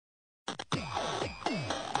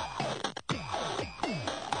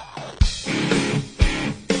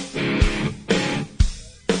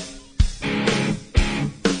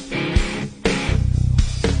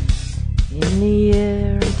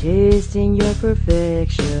wasting your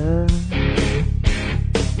perfection.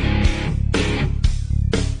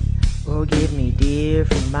 Forgive me, dear,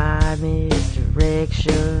 for my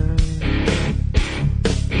misdirection.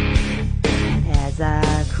 As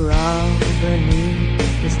I crawl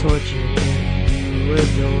beneath this torture you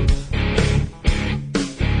adore,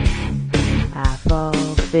 I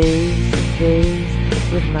fall face to face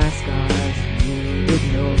with my scars you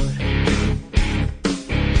ignored.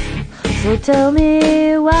 So tell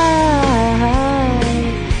me why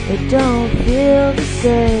it don't feel the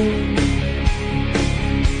same.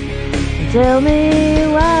 Tell me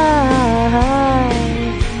why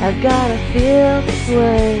I've gotta feel this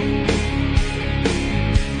way.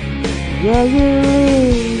 Yeah, you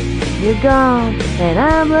leave, you're gone, and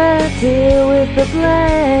I'm left here with the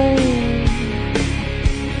blame.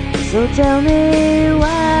 So tell me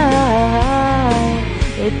why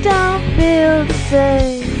it don't feel the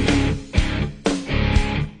same.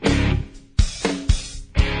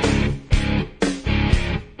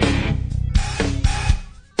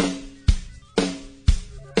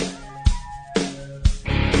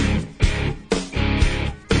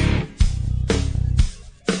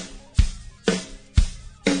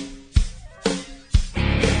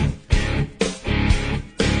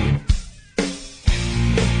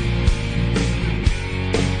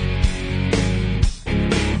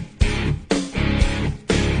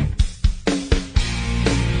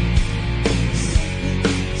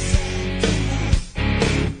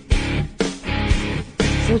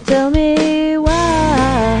 So tell me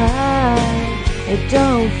why it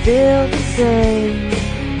don't feel the same.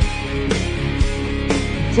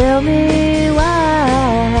 Tell me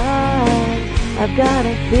why I've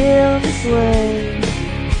gotta feel this way.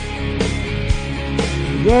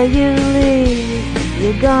 Yeah, you leave,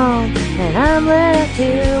 you're gone, and I'm left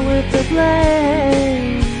here with the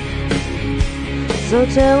blame. So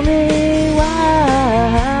tell me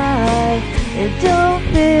why it don't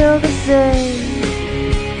feel the same.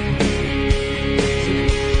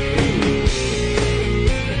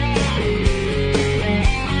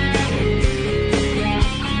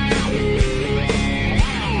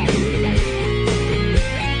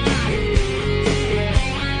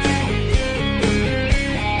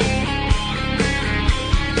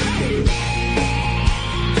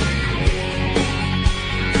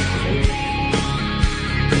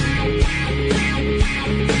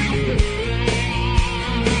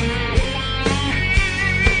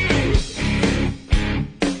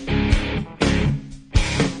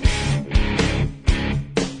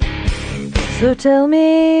 So tell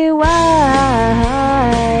me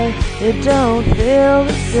why it don't feel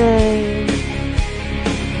the same.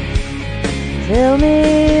 Tell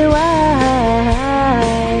me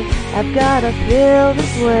why I've gotta feel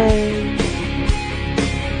this way.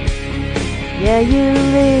 Yeah, you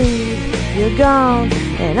leave, you're gone,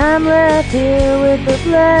 and I'm left here with the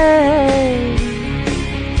blame.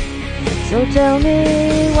 So tell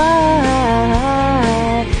me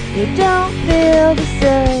why you don't feel the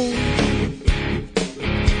same.